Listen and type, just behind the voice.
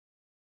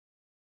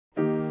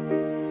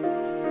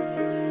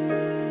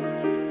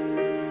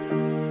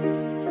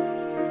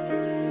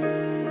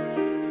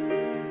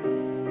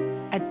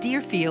At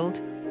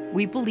Deerfield,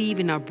 we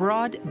believe in a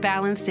broad,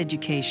 balanced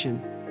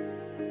education.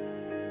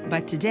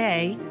 But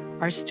today,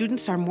 our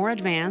students are more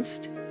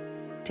advanced,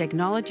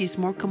 technology is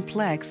more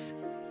complex,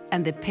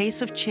 and the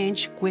pace of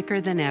change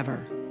quicker than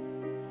ever.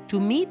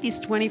 To meet these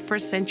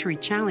 21st century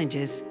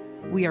challenges,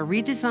 we are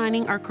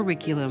redesigning our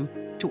curriculum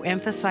to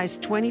emphasize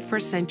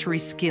 21st century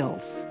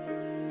skills.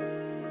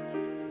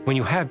 When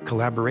you have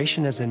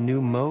collaboration as a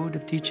new mode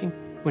of teaching,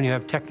 when you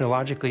have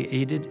technologically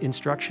aided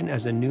instruction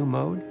as a new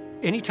mode,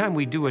 anytime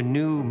we do a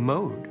new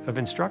mode of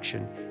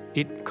instruction,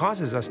 it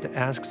causes us to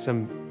ask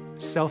some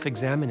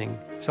self-examining,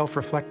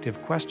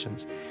 self-reflective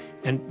questions,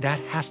 and that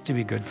has to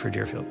be good for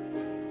Deerfield.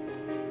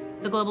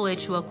 The Global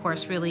H2O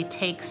course really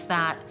takes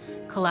that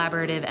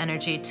collaborative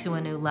energy to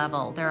a new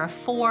level. There are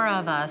 4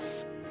 of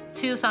us,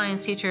 2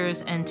 science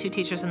teachers and 2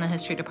 teachers in the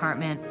history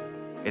department.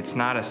 It's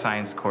not a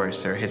science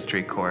course or a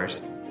history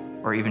course,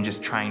 or even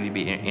just trying to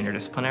be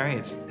interdisciplinary.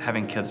 It's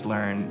having kids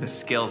learn the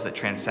skills that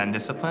transcend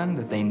discipline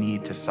that they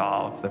need to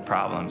solve the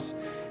problems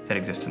that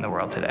exist in the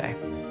world today.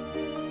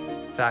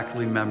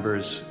 Faculty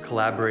members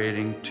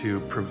collaborating to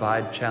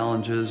provide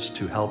challenges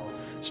to help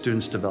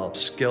students develop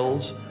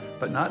skills,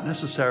 but not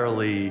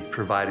necessarily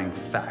providing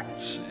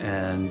facts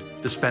and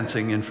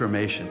dispensing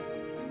information.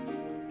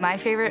 My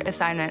favorite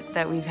assignment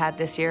that we've had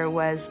this year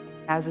was,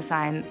 I was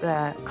assigned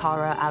the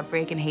cholera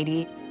outbreak in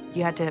Haiti.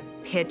 You had to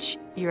pitch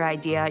your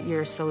idea,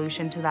 your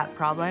solution to that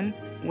problem.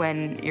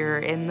 When you're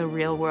in the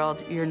real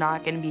world, you're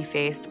not going to be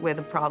faced with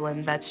a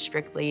problem that's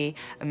strictly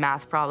a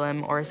math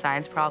problem or a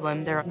science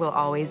problem. There will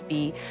always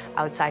be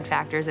outside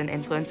factors and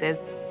influences.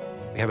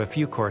 We have a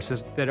few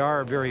courses that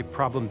are very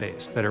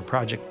problem-based, that are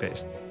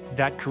project-based.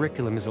 That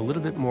curriculum is a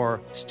little bit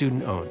more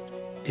student-owned.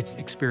 It's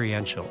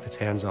experiential, it's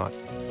hands-on.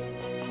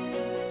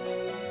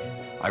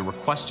 I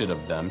requested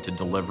of them to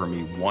deliver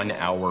me 1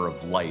 hour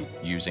of light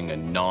using a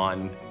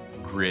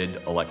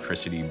non-grid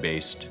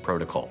electricity-based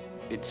protocol.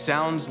 It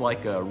sounds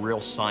like a real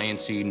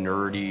sciencey,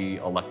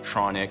 nerdy,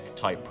 electronic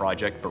type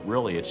project, but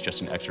really it's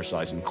just an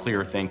exercise in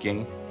clear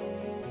thinking.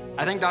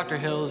 I think Dr.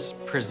 Hills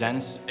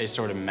presents a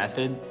sort of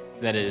method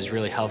that is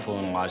really helpful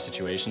in a lot of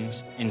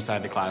situations,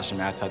 inside the classroom,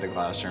 outside the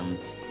classroom,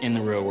 in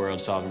the real world,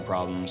 solving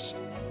problems.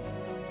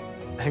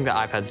 I think the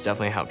iPads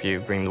definitely help you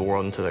bring the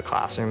world into the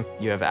classroom.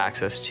 You have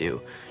access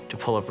to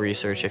pull up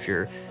research. If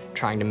you're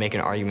trying to make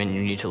an argument,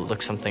 you need to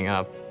look something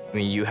up. I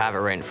mean, you have it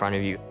right in front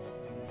of you.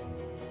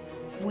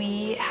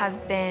 We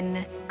have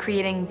been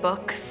creating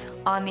books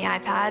on the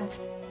iPads.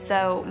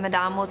 So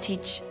Madame will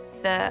teach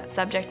the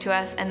subject to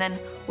us, and then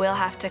we'll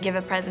have to give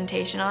a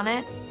presentation on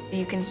it.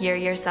 You can hear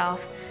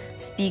yourself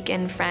speak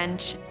in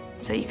French,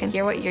 so you can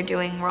hear what you're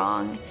doing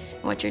wrong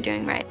and what you're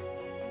doing right.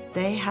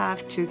 They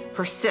have to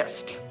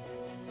persist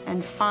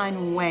and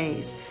find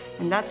ways,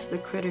 and that's the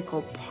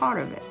critical part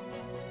of it.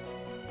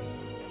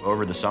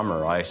 Over the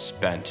summer, I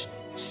spent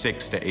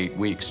 6 to 8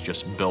 weeks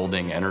just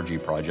building energy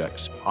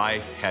projects.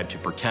 I had to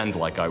pretend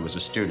like I was a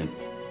student.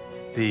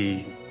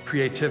 The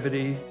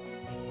creativity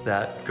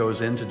that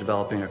goes into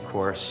developing a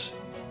course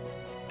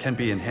can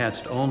be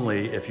enhanced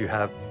only if you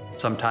have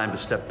some time to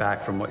step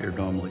back from what you're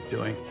normally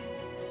doing.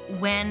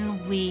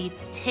 When we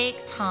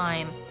take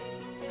time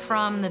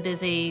from the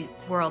busy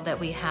world that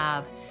we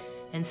have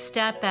and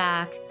step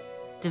back,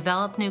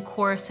 develop new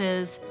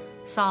courses,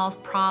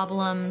 solve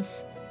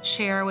problems,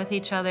 share with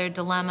each other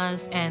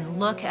dilemmas, and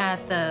look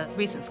at the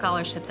recent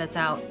scholarship that's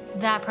out,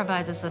 that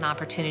provides us an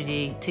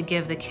opportunity to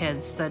give the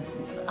kids the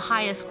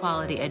highest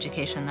quality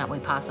education that we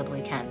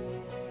possibly can.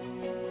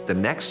 The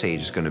next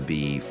stage is going to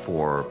be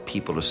for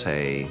people to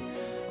say,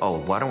 oh,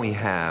 why don't we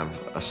have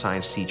a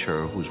science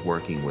teacher who's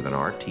working with an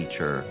art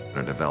teacher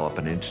to develop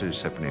an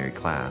interdisciplinary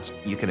class?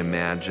 You can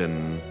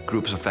imagine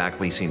groups of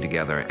faculty sitting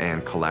together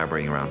and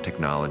collaborating around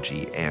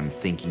technology and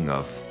thinking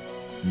of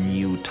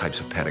new types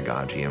of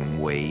pedagogy and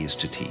ways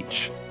to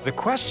teach. The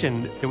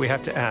question that we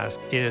have to ask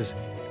is,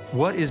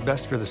 what is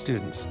best for the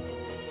students?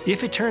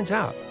 If it turns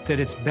out that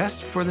it's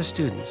best for the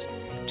students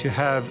to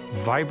have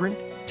vibrant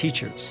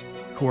teachers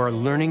who are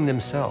learning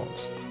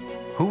themselves,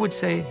 who would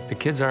say the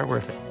kids aren't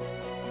worth it?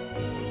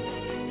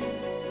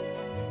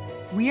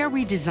 We are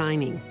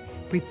redesigning,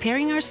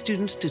 preparing our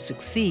students to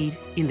succeed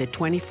in the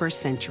 21st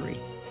century.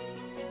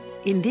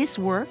 In this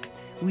work,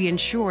 we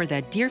ensure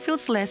that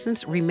Deerfield's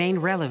lessons remain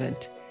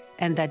relevant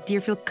and that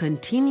Deerfield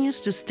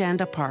continues to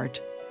stand apart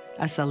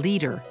as a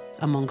leader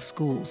among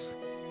schools.